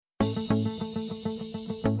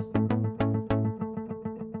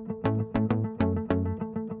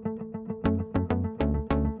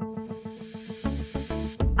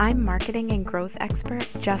I'm marketing and growth expert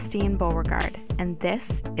Justine Beauregard, and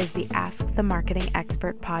this is the Ask the Marketing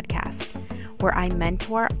Expert podcast, where I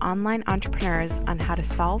mentor online entrepreneurs on how to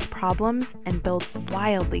solve problems and build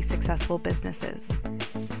wildly successful businesses.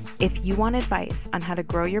 If you want advice on how to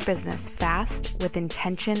grow your business fast with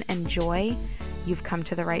intention and joy, you've come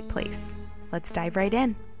to the right place. Let's dive right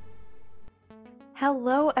in.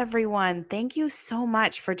 Hello, everyone. Thank you so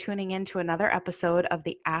much for tuning in to another episode of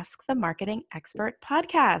the Ask the Marketing Expert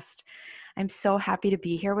podcast. I'm so happy to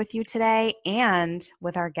be here with you today and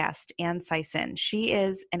with our guest, Anne Sison. She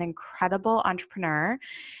is an incredible entrepreneur.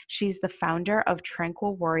 She's the founder of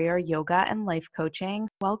Tranquil Warrior Yoga and Life Coaching.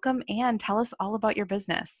 Welcome, Anne. Tell us all about your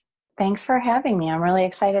business. Thanks for having me. I'm really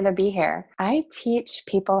excited to be here. I teach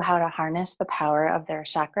people how to harness the power of their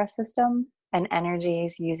chakra system and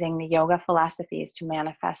energies using the yoga philosophies to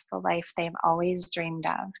manifest the life they've always dreamed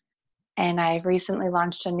of. And I've recently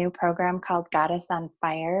launched a new program called Goddess on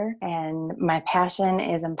Fire, and my passion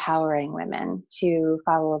is empowering women to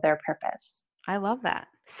follow their purpose. I love that.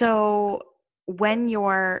 So when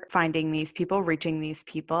you're finding these people, reaching these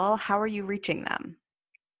people, how are you reaching them?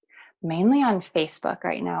 Mainly on Facebook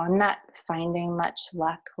right now. I'm not finding much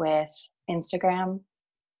luck with Instagram.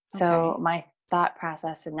 So my thought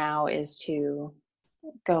process now is to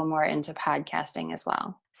go more into podcasting as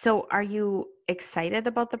well. So are you excited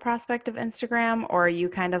about the prospect of Instagram, or are you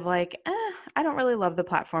kind of like, I don't really love the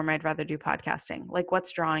platform. I'd rather do podcasting? Like,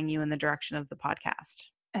 what's drawing you in the direction of the podcast?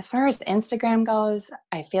 As far as Instagram goes,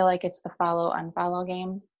 I feel like it's the follow unfollow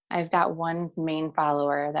game. I've got one main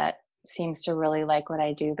follower that seems to really like what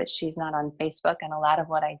I do, but she's not on Facebook. And a lot of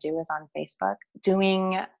what I do is on Facebook.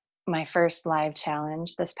 Doing my first live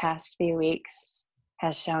challenge this past few weeks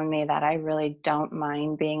has shown me that I really don't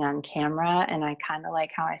mind being on camera, and I kind of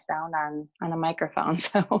like how I sound on a microphone.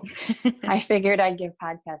 So I figured I'd give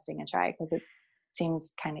podcasting a try because it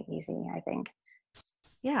seems kind of easy, I think.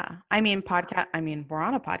 Yeah. We're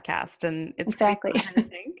on a podcast, and it's exactly. I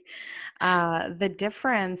think. The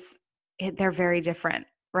difference, they're very different,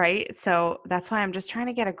 right? So that's why I'm just trying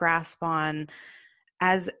to get a grasp on,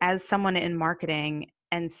 as someone in marketing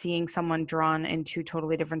and seeing someone drawn in two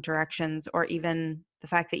totally different directions, or even the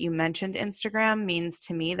fact that you mentioned Instagram means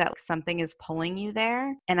to me that something is pulling you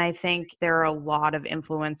there. And I think there are a lot of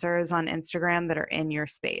influencers on Instagram that are in your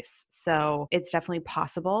space. So it's definitely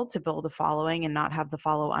possible to build a following and not have the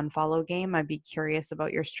follow unfollow game. I'd be curious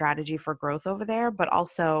about your strategy for growth over there, but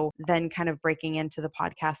also then kind of breaking into the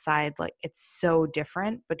podcast side, like it's so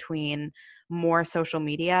different between more social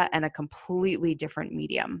media and a completely different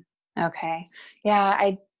medium. Okay. Yeah,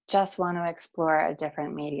 I just want to explore a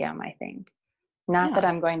different medium, I think. Not that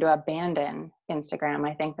I'm going to abandon Instagram.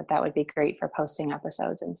 I think that would be great for posting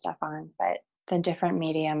episodes and stuff on, but the different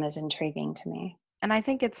medium is intriguing to me. And I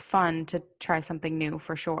think it's fun to try something new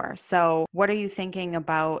for sure. So what are you thinking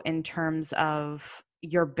about in terms of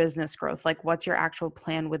your business growth? Like, what's your actual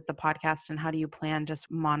plan with the podcast, and how do you plan to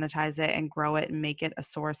monetize it and grow it and make it a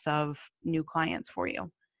source of new clients for you?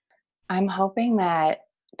 I'm hoping that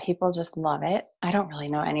people just love it. I don't really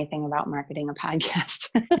know anything about marketing a podcast.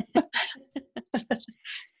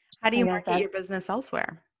 How do you market your business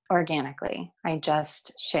elsewhere? Organically. I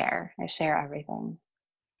just share. I share everything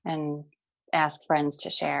and ask friends to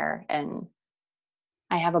share. And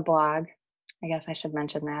I have a blog. I guess I should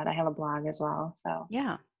mention that. I have a blog as well. So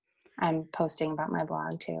yeah, I'm posting about my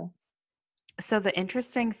blog too. So the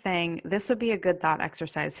interesting thing, this would be a good thought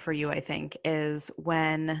exercise for you, I think, is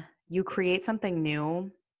when you create something new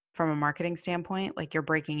from a marketing standpoint, like you're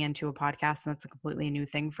breaking into a podcast and that's a completely new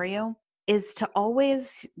thing for you, is to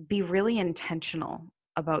always be really intentional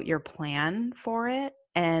about your plan for it.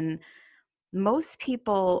 And most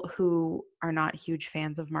people who are not huge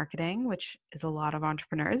fans of marketing, which is a lot of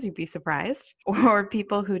entrepreneurs, you'd be surprised, or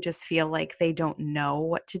people who just feel like they don't know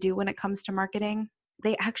what to do when it comes to marketing,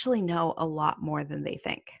 they actually know a lot more than they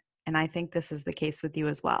think. And I think this is the case with you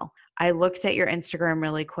as well. I looked at your Instagram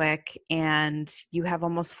really quick, and you have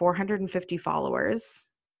almost 450 followers.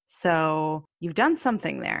 So you've done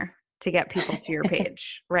something there to get people to your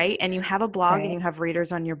page, right? And you have a blog, right, and you have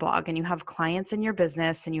readers on your blog, and you have clients in your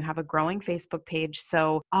business, and you have a growing Facebook page.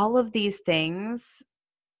 So all of these things,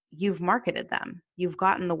 you've marketed them. You've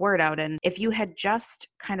gotten the word out. And if you had just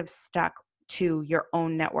kind of stuck to your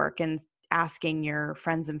own network and asking your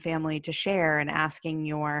friends and family to share and asking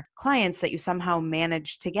your clients that you somehow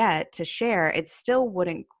managed to get to share, it still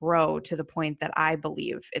wouldn't grow to the point that I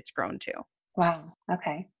believe it's grown to. Wow.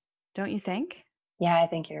 Okay. Don't you think? Yeah, I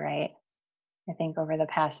think you're right. I think over the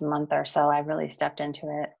past month or so, I've really stepped into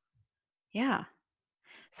it. Yeah.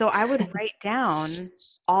 So I would write down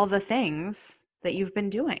all the things that you've been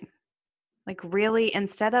doing. Like really,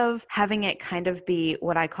 instead of having it kind of be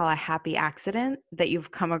what I call a happy accident that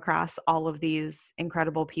you've come across all of these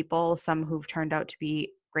incredible people, some who've turned out to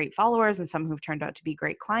be great followers and some who've turned out to be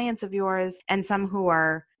great clients of yours, and some who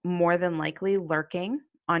are more than likely lurking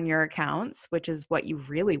on your accounts, which is what you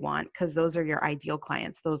really want because those are your ideal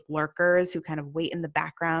clients, those lurkers who kind of wait in the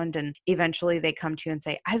background and eventually they come to you and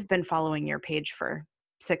say, I've been following your page for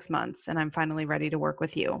 6 months and I'm finally ready to work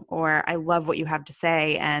with you. Or I love what you have to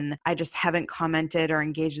say and I just haven't commented or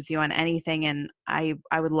engaged with you on anything and I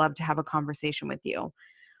would love to have a conversation with you.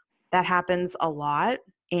 That happens a lot.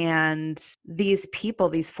 And these people,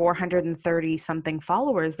 these 430 something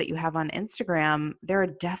followers that you have on Instagram, there are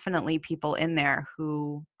definitely people in there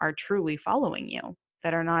who are truly following you,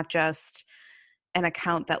 that are not just an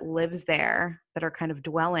account that lives there, that are kind of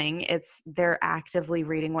dwelling. It's they're actively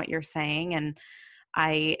reading what you're saying. And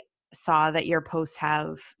I saw that your posts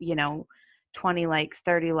have, 20 likes,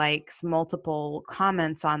 30 likes, multiple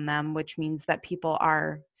comments on them, which means that people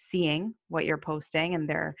are seeing what you're posting and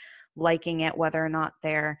they're liking it, whether or not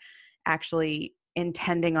they're actually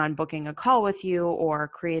intending on booking a call with you or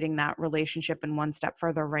creating that relationship in one step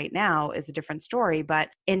further right now is a different story. But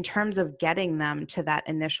in terms of getting them to that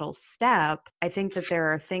initial step, I think that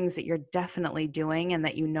there are things that you're definitely doing and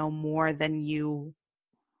that you know more than you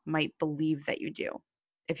might believe that you do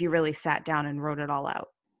if you really sat down and wrote it all out.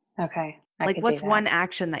 Okay. Like what's one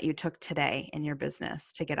action that you took today in your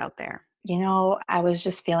business to get out there? I was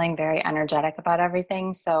just feeling very energetic about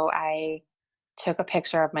everything. So I took a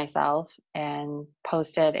picture of myself and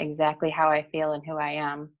posted exactly how I feel and who I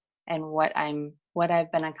am and what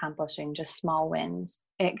I've been accomplishing, just small wins.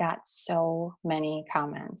 It got so many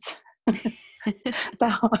comments. So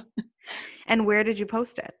And where did you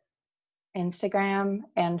post it? Instagram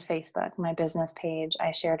and Facebook, my business page.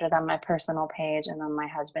 I shared it on my personal page and then my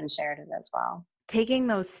husband shared it as well. Taking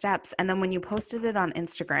those steps. And then when you posted it on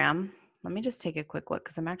Instagram, let me just take a quick look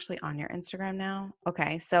because I'm actually on your Instagram now.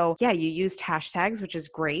 Okay. So yeah, you used hashtags, which is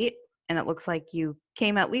great. And it looks like you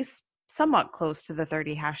came at least somewhat close to the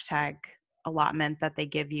 30 hashtag allotment that they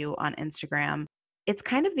give you on Instagram. It's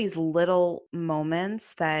kind of these little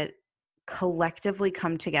moments that collectively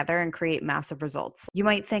come together and create massive results. You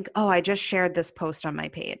might think, oh, I just shared this post on my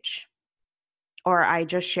page, or I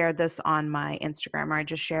just shared this on my Instagram, or I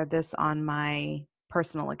just shared this on my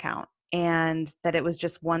personal account. And that it was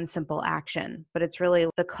just one simple action, but it's really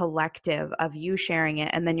the collective of you sharing it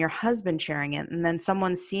and then your husband sharing it and then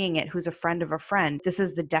someone seeing it who's a friend of a friend. This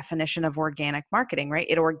is the definition of organic marketing, right?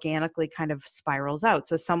 It organically kind of spirals out.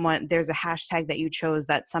 So there's a hashtag that you chose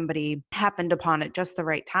that somebody happened upon at just the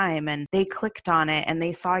right time and they clicked on it and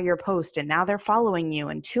they saw your post and now they're following you.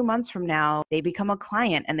 And 2 months from now, they become a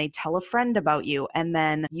client and they tell a friend about you and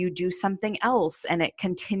then you do something else and it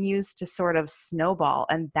continues to sort of snowball.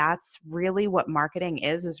 And that's really what marketing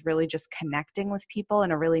is really just connecting with people in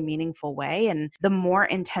a really meaningful way. And the more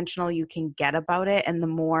intentional you can get about it and the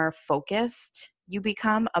more focused you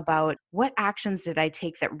become about what actions did I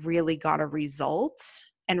take that really got a result,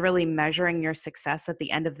 and really measuring your success at the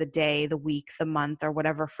end of the day, the week, the month, or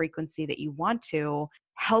whatever frequency that you want to,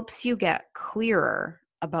 helps you get clearer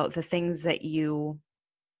about the things that you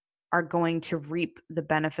are going to reap the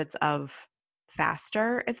benefits of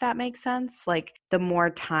faster, if that makes sense. Like the more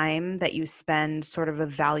time that you spend sort of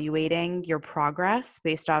evaluating your progress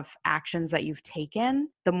based off actions that you've taken,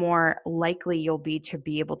 the more likely you'll be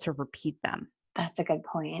able to repeat them. That's a good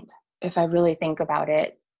point. If I really think about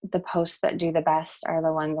it, the posts that do the best are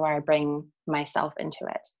the ones where I bring myself into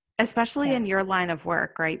it. Especially in your line of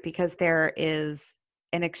work, right? Because there is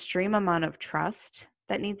an extreme amount of trust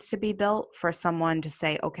that needs to be built for someone to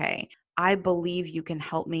say, okay, I believe you can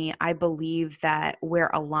help me. I believe that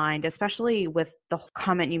we're aligned, especially with the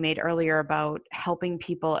comment you made earlier about helping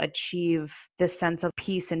people achieve this sense of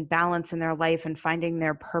peace and balance in their life and finding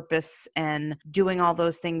their purpose and doing all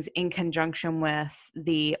those things in conjunction with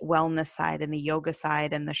the wellness side and the yoga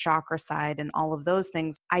side and the chakra side and all of those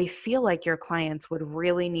things. I feel like your clients would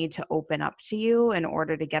really need to open up to you in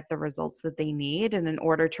order to get the results that they need. And in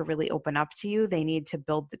order to really open up to you, they need to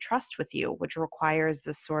build the trust with you, which requires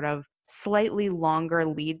this sort of slightly longer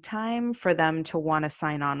lead time for them to want to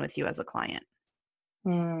sign on with you as a client.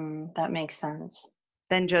 That makes sense.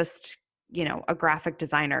 Than just, a graphic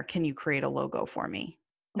designer, can you create a logo for me?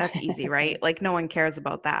 That's easy, right? Like no one cares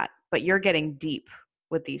about that, but you're getting deep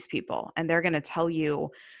with these people and they're going to tell you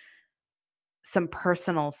some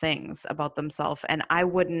personal things about themselves. And I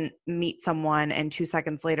wouldn't meet someone and 2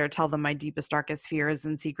 seconds later tell them my deepest, darkest fears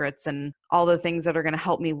and secrets and all the things that are going to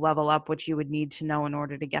help me level up, which you would need to know in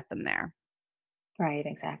order to get them there. Right,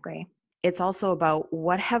 exactly. it's also about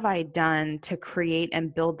what have I done to create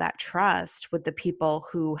and build that trust with the people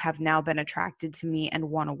who have now been attracted to me and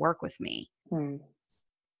want to work with me.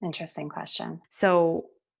 Interesting question. So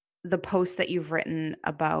the post that you've written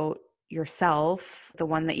about yourself, the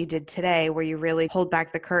one that you did today, where you really pulled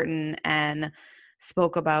back the curtain and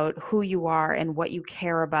spoke about who you are and what you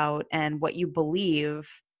care about and what you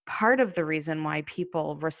believe. Part of the reason why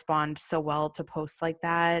people respond so well to posts like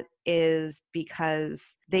that is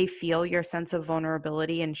because they feel your sense of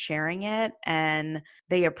vulnerability in sharing it and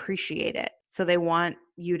they appreciate it. So they want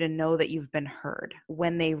you to know that you've been heard.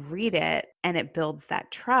 When they read it and it builds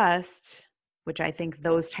that trust, which I think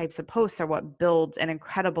those types of posts are what builds an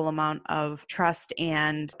incredible amount of trust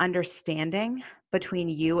and understanding between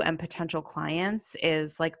you and potential clients,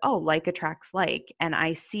 is like, oh, like attracts like. And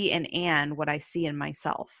I see in Anne what I see in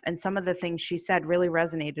myself. And some of the things she said really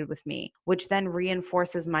resonated with me, which then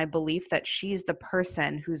reinforces my belief that she's the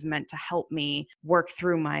person who's meant to help me work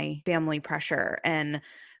through my family pressure and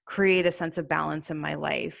create a sense of balance in my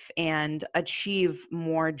life and achieve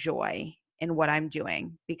more joy in what I'm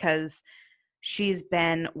doing, because she's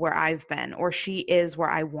been where I've been, or she is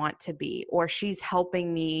where I want to be, or she's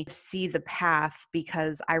helping me see the path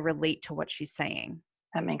because I relate to what she's saying.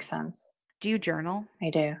 That makes sense. Do you journal?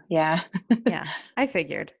 I do. Yeah. Yeah, I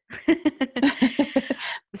figured.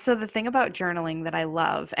 So the thing about journaling that I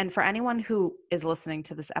love, and for anyone who is listening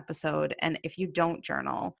to this episode, and if you don't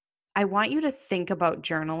journal, I want you to think about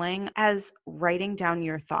journaling as writing down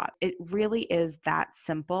your thought. It really is that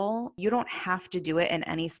simple. You don't have to do it in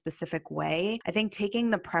any specific way. I think taking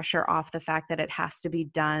the pressure off the fact that it has to be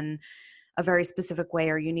done a very specific way,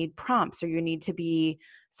 or you need prompts, or you need to be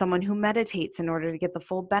someone who meditates in order to get the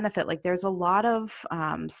full benefit. Like there's a lot of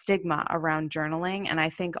stigma around journaling. And I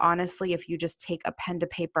think honestly, if you just take a pen to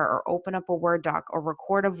paper or open up a Word doc or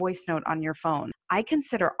record a voice note on your phone, I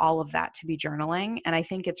consider all of that to be journaling. And I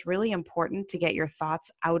think it's really important to get your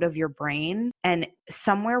thoughts out of your brain and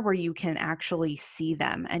somewhere where you can actually see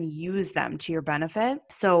them and use them to your benefit.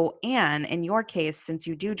 So Anne, in your case, since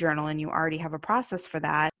you do journal and you already have a process for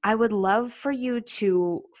that, I would love for you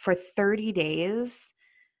to, for 30 days,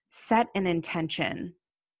 set an intention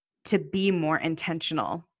to be more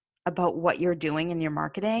intentional about what you're doing in your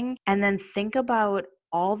marketing. And then think about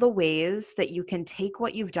all the ways that you can take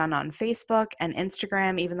what you've done on Facebook and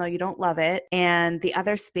Instagram, even though you don't love it, and the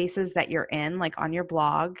other spaces that you're in, like on your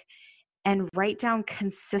blog, and write down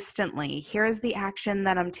consistently, here's the action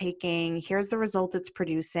that I'm taking, here's the result it's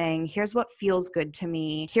producing, here's what feels good to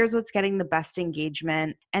me, here's what's getting the best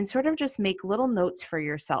engagement, and sort of just make little notes for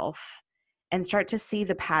yourself and start to see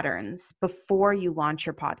the patterns before you launch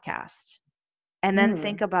your podcast. And then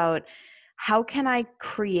think about, how can I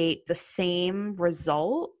create the same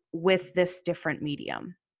result with this different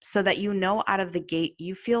medium, so that you know out of the gate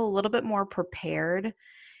you feel a little bit more prepared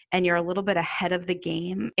and you're a little bit ahead of the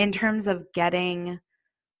game in terms of getting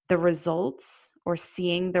the results or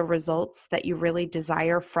seeing the results that you really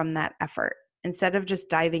desire from that effort, instead of just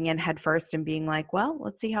diving in headfirst and being like, well,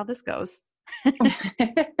 let's see how this goes.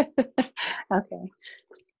 Okay.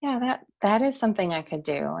 Yeah, that is something I could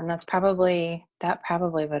do. And that probably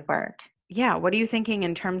would work. Yeah. What are you thinking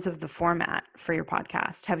in terms of the format for your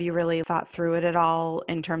podcast? Have you really thought through it at all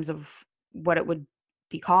in terms of what it would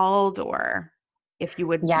be called, or if you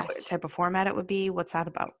would, Yes. what type of format it would be? What's that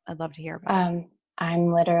about? I'd love to hear about it.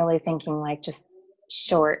 I'm literally thinking like just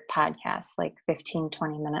short podcasts, like 15,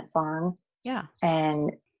 20 minutes long. Yeah.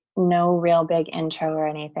 And no real big intro or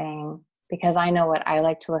anything, because I know what I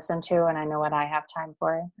like to listen to and I know what I have time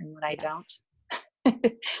for and what I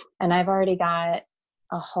don't. And I've already got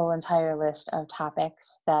a whole entire list of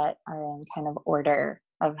topics that are in kind of order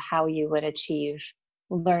of how you would achieve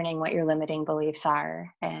learning what your limiting beliefs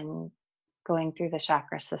are and going through the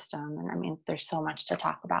chakra system. And I mean, there's so much to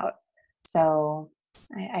talk about. So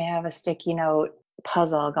I have a sticky note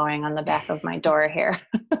puzzle going on the back of my door here.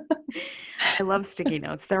 I love sticky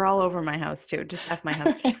notes. They're all over my house too. Just ask my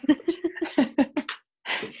husband.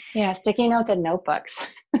 Yeah, sticky notes and notebooks.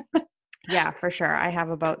 Yeah, for sure. I have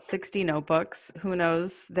about 60 notebooks. Who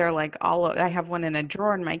knows? They're like I have one in a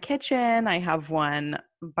drawer in my kitchen. I have one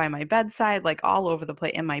by my bedside, like all over the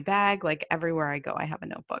place in my bag, like everywhere I go, I have a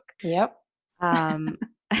notebook. Yep.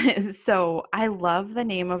 So I love the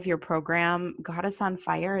name of your program, Goddess on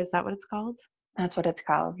Fire. Is that what it's called? That's what it's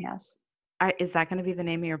called. Yes. Is that going to be the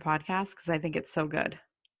name of your podcast? Because I think it's so good.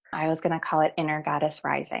 I was going to call it Inner Goddess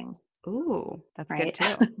Rising. Ooh, that's right?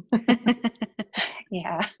 Good too.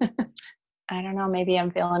 Yeah. I don't know. Maybe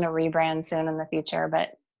I'm feeling a rebrand soon in the future,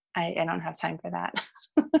 but I don't have time for that.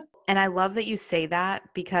 And I love that you say that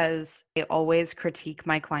because I always critique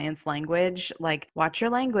my clients' language. Like, watch your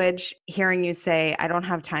language. Hearing you say, I don't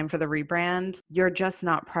have time for the rebrand, you're just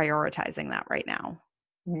not prioritizing that right now.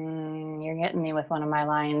 You're getting me with one of my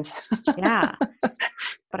lines. Yeah.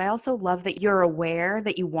 But I also love that you're aware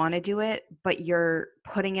that you want to do it, but you're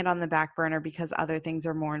putting it on the back burner because other things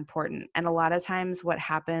are more important. And a lot of times what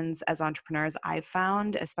happens as entrepreneurs, I've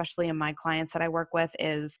found, especially in my clients that I work with,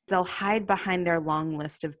 is they'll hide behind their long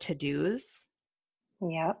list of to-dos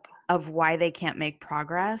Yep. of why they can't make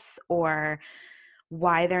progress or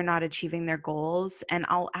why they're not achieving their goals. And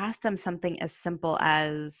I'll ask them something as simple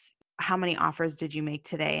as, how many offers did you make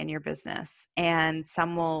today in your business? And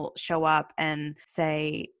some will show up and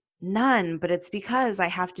say, none, but it's because I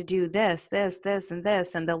have to do this, this, this, and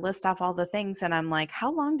this. And they'll list off all the things. And I'm like,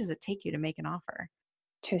 how long does it take you to make an offer?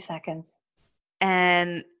 2 seconds.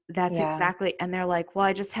 And that's Yeah. exactly. And they're like, well,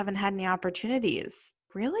 I just haven't had any opportunities.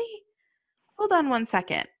 Really? Hold on one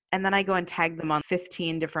second. And then I go and tag them on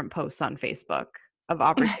 15 different posts on Facebook of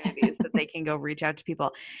opportunities that they can go reach out to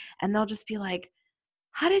people. And they'll just be like,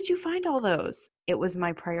 how did you find all those? It was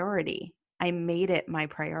my priority. I made it my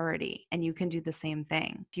priority. And you can do the same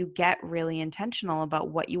thing. If you get really intentional about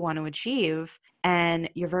what you want to achieve and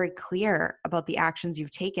you're very clear about the actions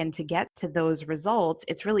you've taken to get to those results,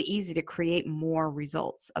 it's really easy to create more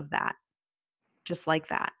results of that, just like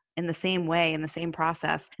that, in the same way, in the same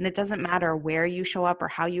process. And it doesn't matter where you show up or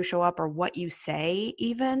how you show up or what you say,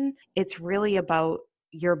 even. It's really about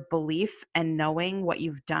your belief and knowing what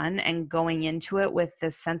you've done and going into it with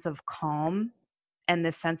this sense of calm and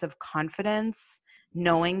this sense of confidence,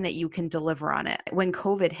 knowing that you can deliver on it. When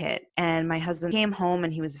COVID hit and my husband came home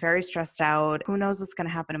and he was very stressed out, who knows what's going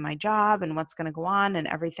to happen in my job and what's going to go on and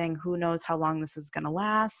everything, who knows how long this is going to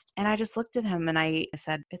last. And I just looked at him and I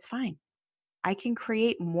said, it's fine. I can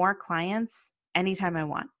create more clients anytime I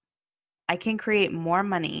want. I can create more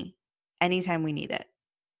money anytime we need it.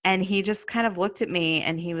 And he just kind of looked at me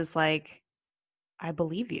and he was like, I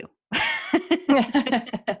believe you.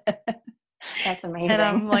 That's amazing. And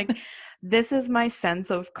I'm like, this is my sense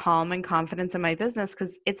of calm and confidence in my business,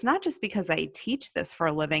 because it's not just because I teach this for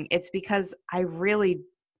a living. It's because I really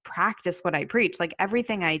practice what I preach. Like,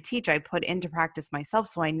 everything I teach, I put into practice myself.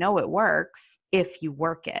 So I know it works if you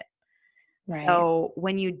work it. Right. So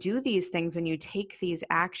when you do these things, when you take these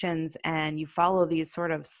actions and you follow these sort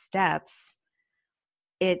of steps,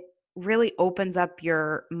 it really opens up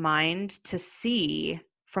your mind to see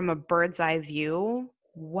from a bird's eye view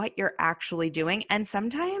what you're actually doing. And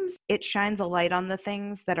sometimes it shines a light on the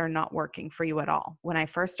things that are not working for you at all. When I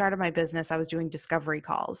first started my business, I was doing discovery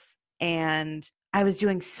calls and I was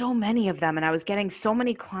doing so many of them and I was getting so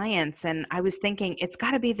many clients, and I was thinking, it's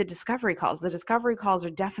got to be the discovery calls. The discovery calls are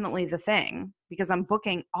definitely the thing, because I'm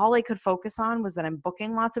booking, all I could focus on was that I'm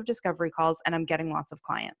booking lots of discovery calls and I'm getting lots of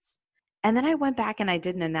clients. And then I went back and I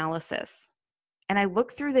did an analysis and I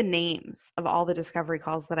looked through the names of all the discovery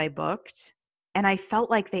calls that I booked, and I felt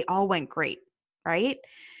like they all went great, right?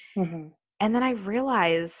 Mm-hmm. And then I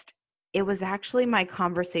realized it was actually my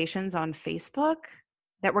conversations on Facebook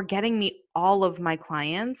that were getting me all of my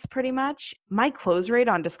clients pretty much. My close rate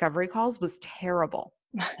on discovery calls was terrible.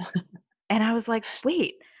 And I was like,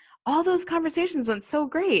 wait, all those conversations went so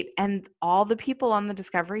great. And all the people on the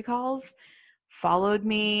discovery calls followed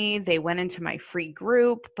me. They went into my free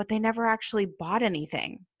group, but they never actually bought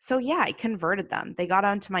anything. So yeah, I converted them. They got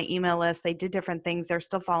onto my email list. They did different things. They're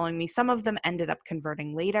still following me. Some of them ended up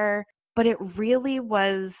converting later, but it really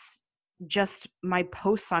was just my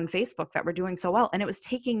posts on Facebook that were doing so well. And it was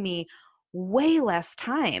taking me way less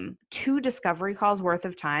time. 2 discovery calls worth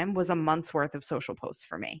of time was a month's worth of social posts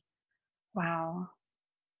for me. Wow.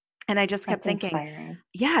 And I just kept thinking, inspiring.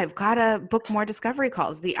 yeah, I've got to book more discovery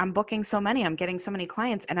calls. I'm booking so many, I'm getting so many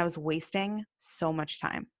clients, and I was wasting so much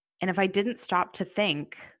time. And if I didn't stop to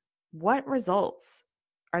think, what results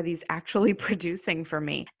are these actually producing for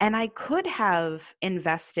me? And I could have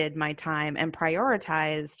invested my time and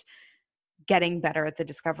prioritized getting better at the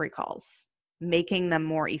discovery calls, making them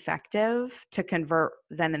more effective to convert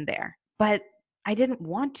then and there. But I didn't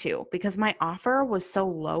want to, because my offer was so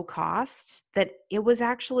low cost that it was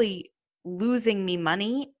actually losing me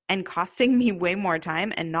money and costing me way more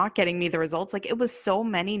time and not getting me the results. Like, it was so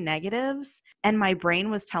many negatives, and my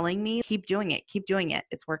brain was telling me, keep doing it,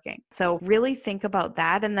 it's working. So really think about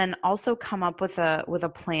that, and then also come up with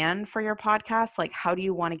a plan for your podcast. Like, how do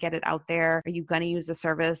you want to get it out there? Are you going to use a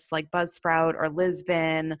service like Buzzsprout or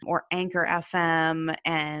Lisbon or Anchor FM?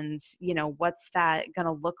 And what's that going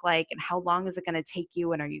to look like, and how long is it going to take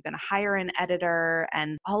you, and are you going to hire an editor,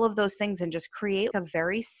 and all of those things, and just create a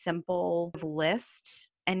very simple list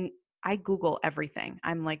And I Google everything.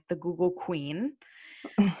 I'm like the Google queen.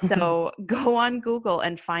 So go on Google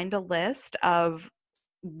and find a list of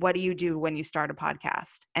what do you do when you start a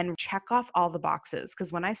podcast and check off all the boxes.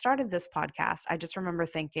 Because when I started this podcast, I just remember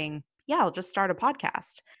thinking, yeah, I'll just start a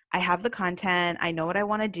podcast. I have the content. I know what I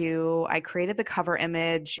want to do. I created the cover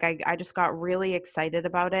image. I just got really excited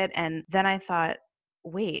about it. And then I thought,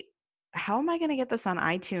 wait, how am I going to get this on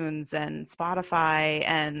iTunes and Spotify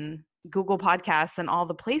and Google Podcasts and all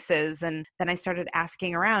the places? And then I started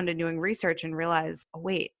asking around and doing research and realized, oh,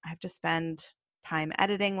 wait, I have to spend time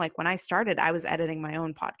editing. Like when I started, I was editing my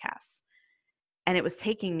own podcasts. And it was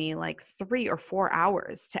taking me like 3 or 4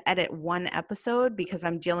 hours to edit one episode because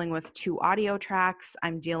I'm dealing with 2 audio tracks.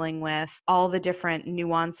 I'm dealing with all the different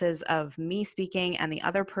nuances of me speaking and the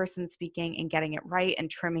other person speaking and getting it right and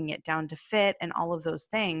trimming it down to fit and all of those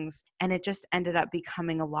things. And it just ended up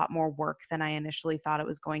becoming a lot more work than I initially thought it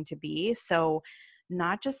was going to be. So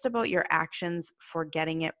not just about your actions for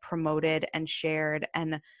getting it promoted and shared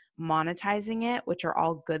and monetizing it, which are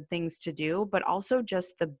all good things to do, but also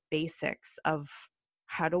just the basics of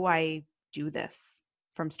how do I do this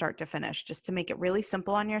from start to finish, just to make it really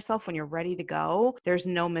simple on yourself when you're ready to go. There's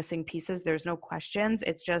no missing pieces. There's no questions.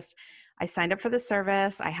 It's just, I signed up for the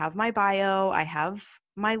service. I have my bio. I have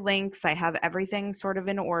my links. I have everything sort of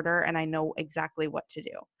in order and I know exactly what to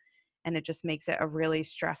do. And it just makes it a really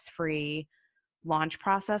stress-free launch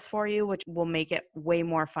process for you, which will make it way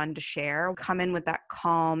more fun to share. Come in with that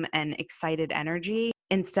calm and excited energy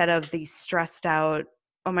instead of the stressed out,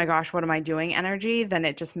 oh my gosh, what am I doing energy? Then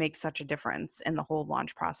it just makes such a difference in the whole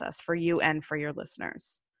launch process for you and for your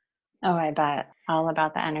listeners. Oh, I bet. All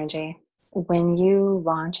about the energy. When you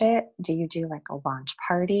launch it, do you do like a launch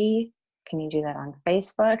party? Can you do that on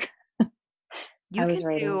Facebook? You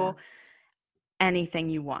can do anything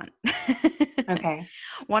you want. Okay.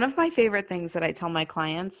 One of my favorite things that I tell my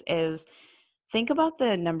clients is think about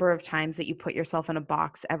the number of times that you put yourself in a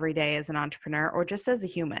box every day as an entrepreneur or just as a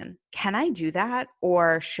human. Can I do that?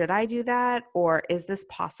 Or should I do that? Or is this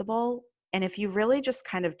possible? And if you really just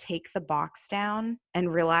kind of take the box down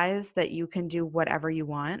and realize that you can do whatever you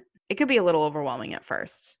want, it could be a little overwhelming at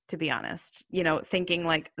first, to be honest. You know, thinking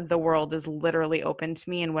like the world is literally open to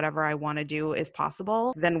me and whatever I want to do is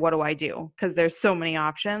possible, then what do I do? Because there's so many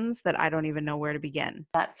options that I don't even know where to begin.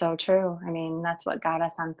 That's so true. I mean, that's what Got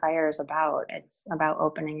Us on Fire is about. It's about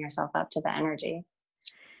opening yourself up to the energy.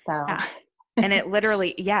 So, yeah. And it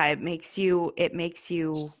literally, yeah, it makes you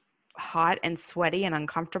hot and sweaty and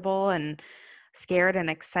uncomfortable and scared and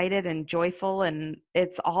excited and joyful. And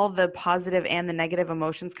it's all the positive and the negative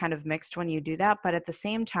emotions kind of mixed when you do that. But at the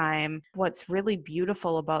same time, what's really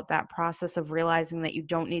beautiful about that process of realizing that you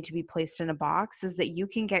don't need to be placed in a box is that you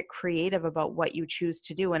can get creative about what you choose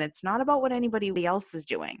to do. And it's not about what anybody else is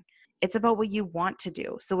doing. It's about what you want to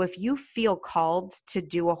do. So if you feel called to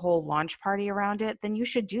do a whole launch party around it, then you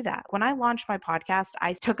should do that. When I launched my podcast,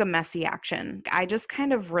 I took a messy action. I just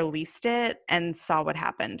kind of released it and saw what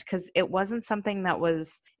happened because it wasn't something it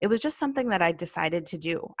was just something that I decided to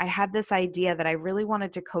do. I had this idea that I really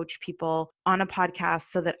wanted to coach people on a podcast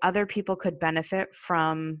so that other people could benefit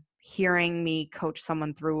from hearing me coach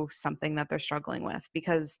someone through something that they're struggling with,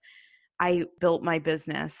 because I built my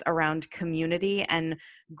business around community and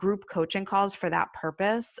group coaching calls for that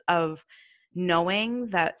purpose of knowing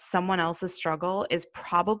that someone else's struggle is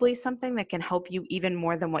probably something that can help you even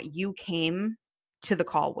more than what you came to the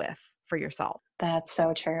call with for yourself. That's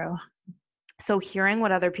so true. So hearing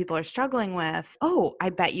what other people are struggling with, oh,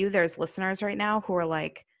 I bet you there's listeners right now who are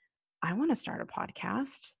like, I want to start a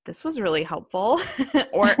podcast. This was really helpful.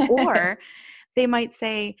 or they might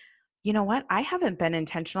say, you know what? I haven't been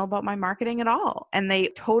intentional about my marketing at all. And they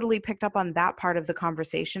totally picked up on that part of the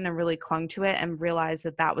conversation and really clung to it and realized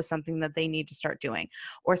that that was something that they need to start doing.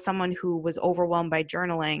 Or someone who was overwhelmed by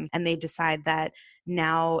journaling and they decide that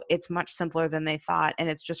now it's much simpler than they thought and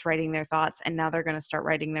it's just writing their thoughts, and now they're going to start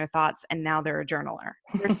writing their thoughts and now they're a journaler.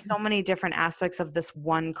 There's so many different aspects of this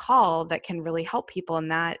one call that can really help people. And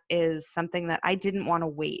that is something that I didn't want to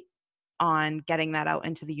wait on getting that out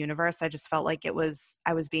into the universe. I just felt like I was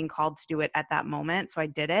being called to do it at that moment. So I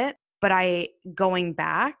did it. But going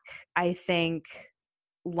back, I think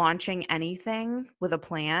launching anything with a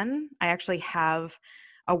plan, I actually have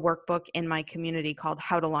a workbook in my community called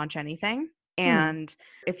How to Launch Anything. And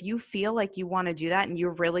if you feel like you want to do that and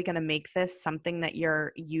you're really going to make this something that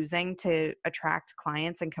you're using to attract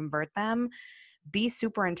clients and convert them, be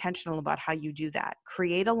super intentional about how you do that.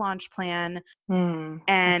 Create a launch plan. And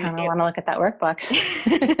I kind of want to look at that workbook.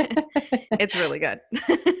 It's really good.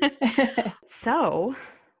 So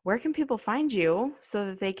where can people find you so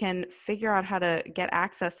that they can figure out how to get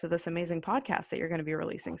access to this amazing podcast that you're going to be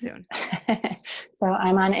releasing soon? So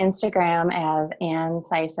I'm on Instagram as Ann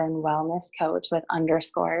Sison Wellness Coach with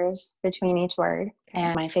underscores between each word. Okay.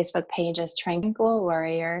 And my Facebook page is Tranquil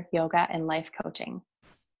Warrior Yoga and Life Coaching.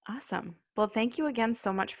 Awesome. Well, thank you again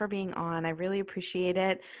so much for being on. I really appreciate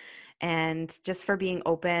it. And just for being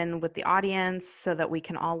open with the audience so that we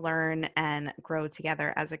can all learn and grow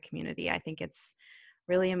together as a community. I think it's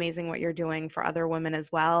really amazing what you're doing for other women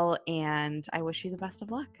as well. And I wish you the best of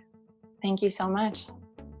luck. Thank you so much.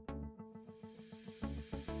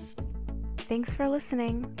 Thanks for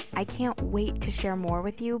listening. I can't wait to share more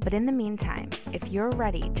with you, but in the meantime, if you're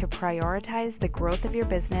ready to prioritize the growth of your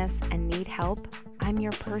business and need help, I'm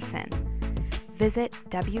your person. Visit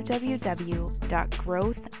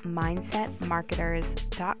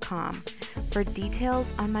www.growthmindsetmarketers.com for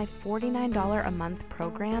details on my $49 a month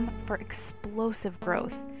program for explosive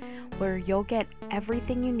growth, where you'll get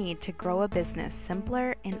everything you need to grow a business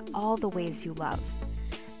simpler in all the ways you love.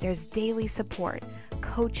 There's daily support,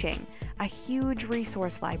 coaching, a huge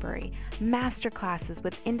resource library, masterclasses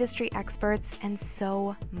with industry experts, and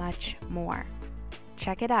so much more.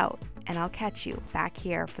 Check it out, and I'll catch you back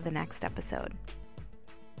here for the next episode.